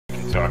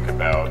talk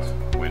about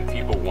when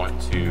people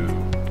want to,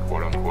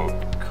 quote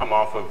unquote, come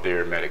off of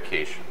their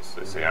medications.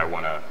 They say, I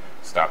want to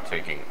stop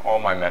taking all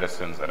my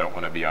medicines, I don't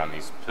want to be on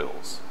these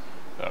pills.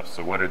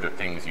 So what are the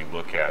things you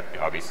look at?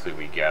 Obviously,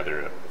 we gather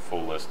a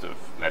full list of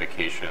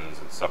medications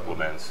and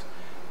supplements,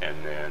 and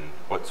then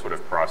what sort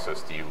of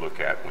process do you look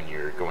at when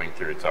you're going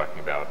through and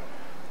talking about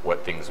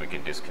what things we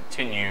could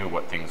discontinue,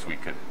 what things we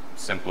could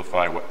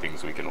simplify, what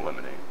things we can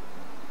eliminate?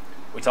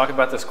 We talk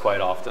about this quite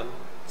often.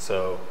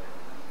 So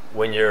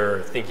when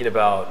you're thinking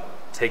about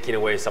taking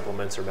away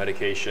supplements or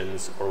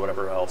medications or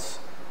whatever else,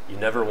 you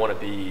never want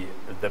to be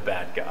the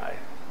bad guy.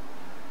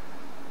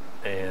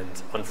 And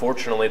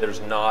unfortunately, there's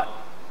not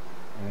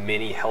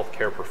many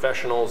healthcare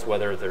professionals,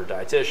 whether they're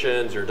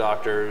dietitians or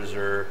doctors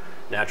or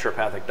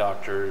naturopathic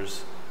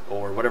doctors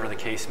or whatever the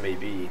case may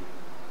be,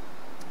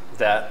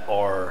 that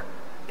are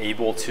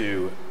able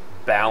to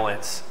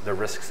balance the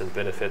risks and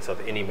benefits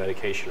of any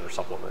medication or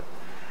supplement.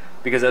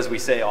 Because as we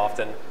say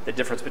often, the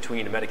difference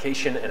between a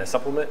medication and a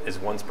supplement is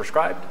one's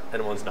prescribed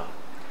and one's not.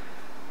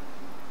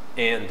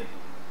 And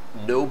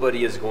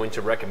nobody is going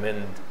to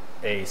recommend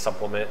a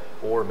supplement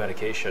or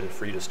medication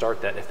for you to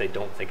start that if they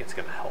don't think it's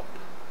going to help.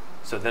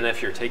 So then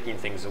if you're taking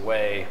things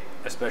away,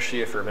 especially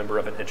if you're a member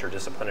of an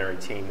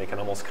interdisciplinary team, they can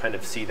almost kind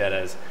of see that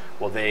as,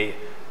 well, they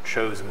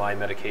chose my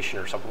medication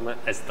or supplement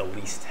as the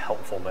least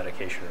helpful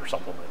medication or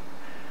supplement.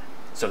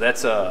 So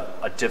that's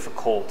a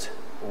difficult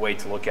way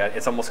to look at it.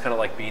 It's almost kind of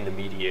like being the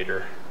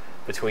mediator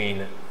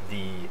between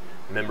the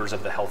members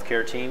of the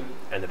healthcare team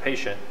and the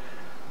patient,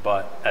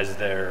 but as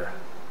their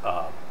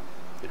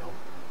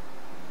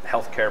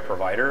healthcare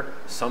provider,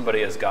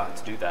 somebody has got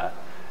to do that,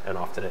 and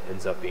often it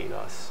ends up being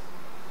us.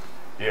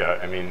 Yeah,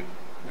 I mean,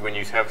 when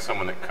you have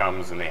someone that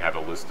comes and they have a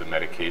list of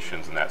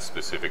medications and that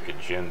specific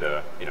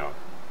agenda,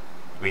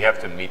 we have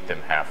to meet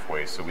them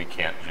halfway, so we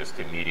can't just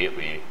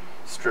immediately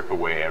strip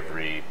away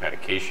every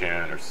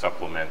medication or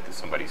supplement that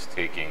somebody's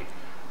taking.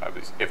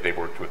 If they've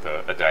worked with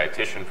a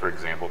dietitian, for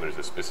example, there's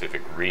a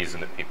specific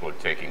reason that people are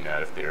taking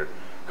that. If they're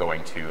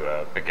going to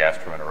a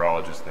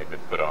gastroenterologist and they've been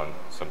put on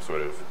some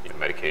sort of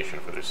medication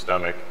for their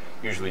stomach,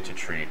 usually to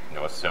treat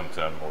a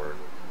symptom or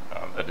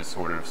a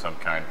disorder of some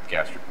kind,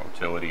 gastric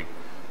motility,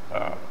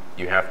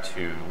 you have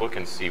to look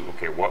and see,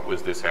 okay, what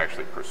was this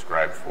actually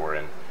prescribed for?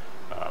 And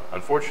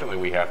unfortunately,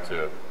 we have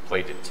to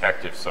play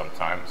detective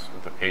sometimes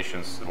with the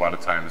patients. A lot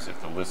of times, if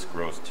the list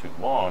grows too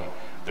long,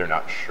 they're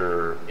not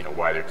sure,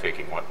 why they're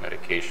taking what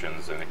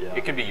medications, and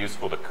it can be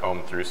useful to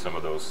comb through some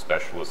of those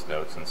specialist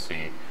notes and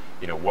see,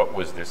 what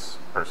was this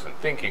person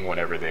thinking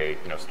whenever they,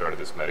 started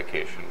this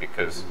medication?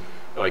 Because,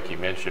 like you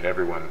mentioned,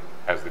 everyone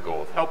has the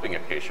goal of helping a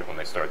patient when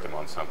they start them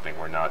on something.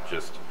 We're not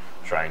just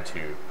trying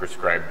to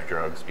prescribe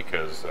drugs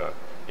because,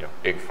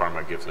 big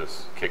pharma gives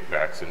us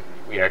kickbacks, and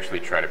we actually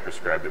try to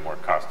prescribe the more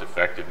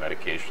cost-effective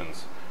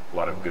medications. A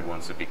lot of good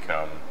ones have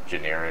become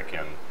generic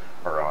and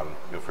are on,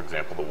 for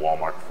example, the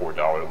Walmart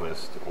 $4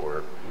 list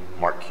or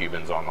Mark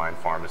Cuban's online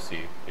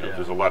pharmacy.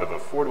 There's a lot of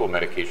affordable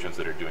medications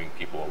that are doing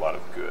people a lot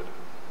of good.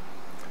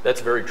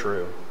 That's very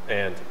true.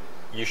 And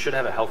you should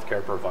have a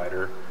healthcare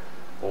provider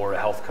or a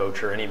health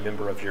coach or any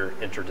member of your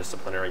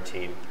interdisciplinary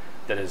team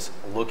that is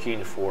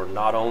looking for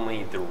not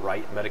only the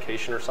right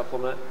medication or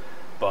supplement,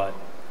 but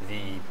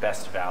the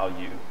best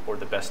value or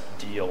the best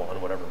deal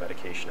on whatever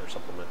medication or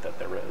supplement that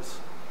there is.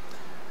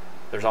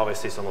 There's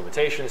obviously some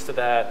limitations to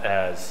that,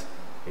 as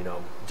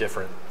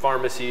different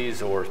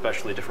pharmacies or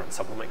especially different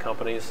supplement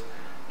companies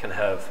can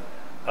have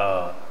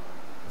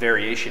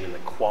variation in the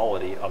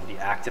quality of the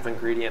active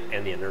ingredient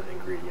and the inert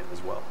ingredient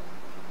as well.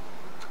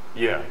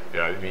 Yeah.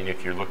 I mean,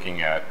 if you're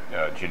looking at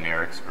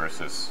generics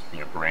versus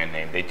brand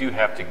name, they do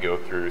have to go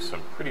through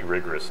some pretty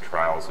rigorous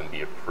trials and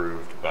be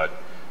approved. But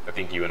I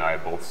think you and I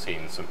have both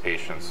seen some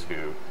patients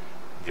who,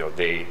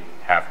 they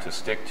have to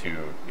stick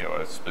to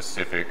a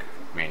specific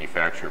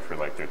manufacturer for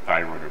like their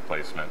thyroid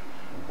replacement,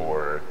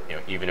 or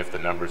even if the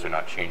numbers are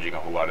not changing a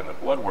whole lot in the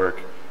blood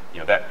work,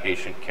 that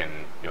patient can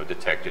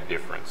detect a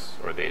difference,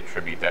 or they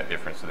attribute that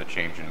difference to the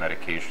change in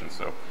medication.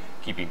 So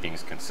keeping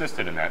things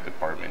consistent in that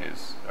department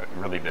is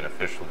really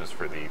beneficial just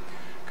for the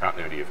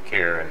continuity of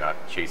care and not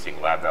chasing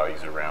lab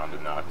values around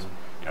and not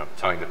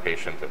telling the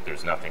patient that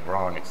there's nothing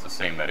wrong, it's the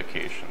same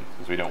medication,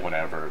 because we don't want to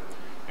ever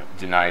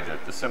deny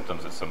the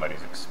symptoms that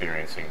somebody's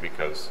experiencing,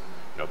 because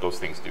those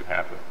things do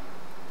happen.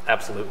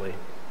 Absolutely.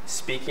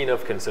 Speaking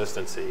of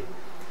consistency,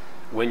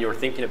 when you're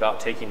thinking about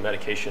taking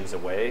medications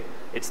away,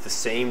 it's the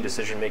same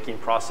decision-making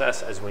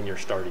process as when you're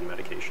starting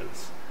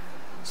medications.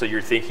 So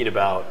you're thinking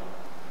about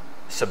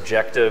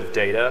subjective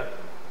data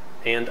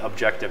and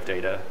objective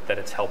data that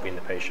it's helping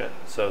the patient.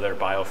 So their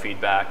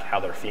biofeedback, how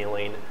they're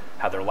feeling,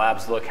 how their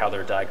labs look, how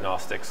their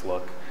diagnostics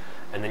look.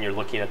 And then you're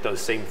looking at those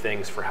same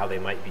things for how they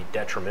might be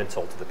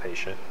detrimental to the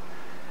patient.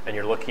 And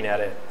you're looking at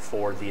it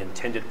for the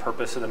intended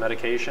purpose of the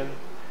medication.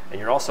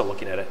 And you're also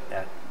looking at it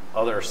at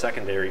other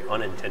secondary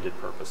unintended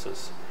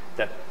purposes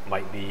that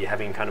might be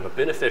having kind of a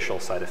beneficial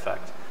side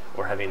effect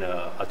or having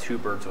a two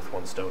birds with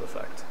one stone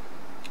effect.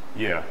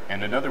 Yeah,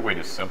 and another way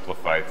to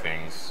simplify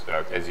things,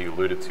 as you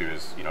alluded to,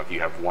 is if you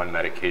have one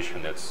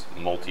medication that's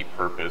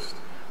multi-purposed,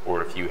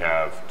 or if you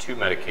have two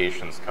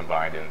medications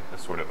combined in a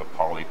sort of a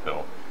poly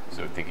pill.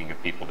 So thinking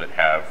of people that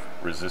have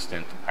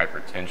resistant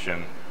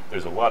hypertension,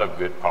 there's a lot of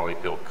good poly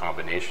pill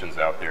combinations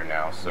out there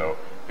now. So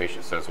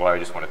patient says, well, I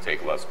just want to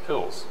take less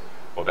pills.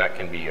 Well, that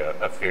can be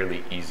a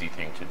fairly easy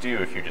thing to do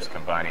if you're just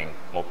combining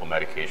multiple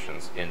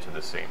medications into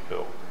the same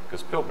pill,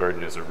 because pill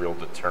burden is a real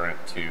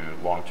deterrent to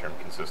long-term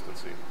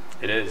consistency.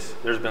 It is.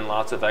 There's been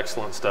lots of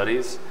excellent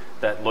studies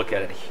that look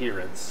at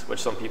adherence, which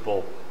some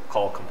people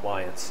call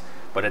compliance.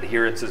 But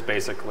adherence is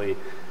basically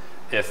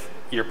if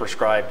you're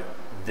prescribed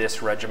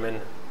this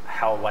regimen,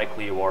 how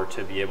likely you are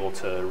to be able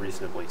to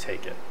reasonably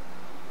take it.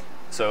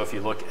 So if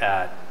you look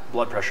at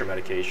blood pressure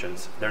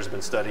medications, there's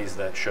been studies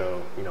that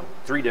show,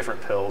 3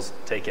 different pills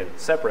taken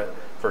separate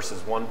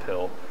versus 1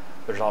 pill,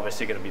 there's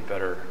obviously going to be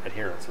better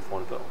adherence with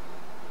 1 pill.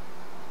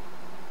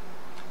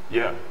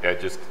 Yeah,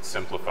 it just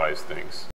simplifies things.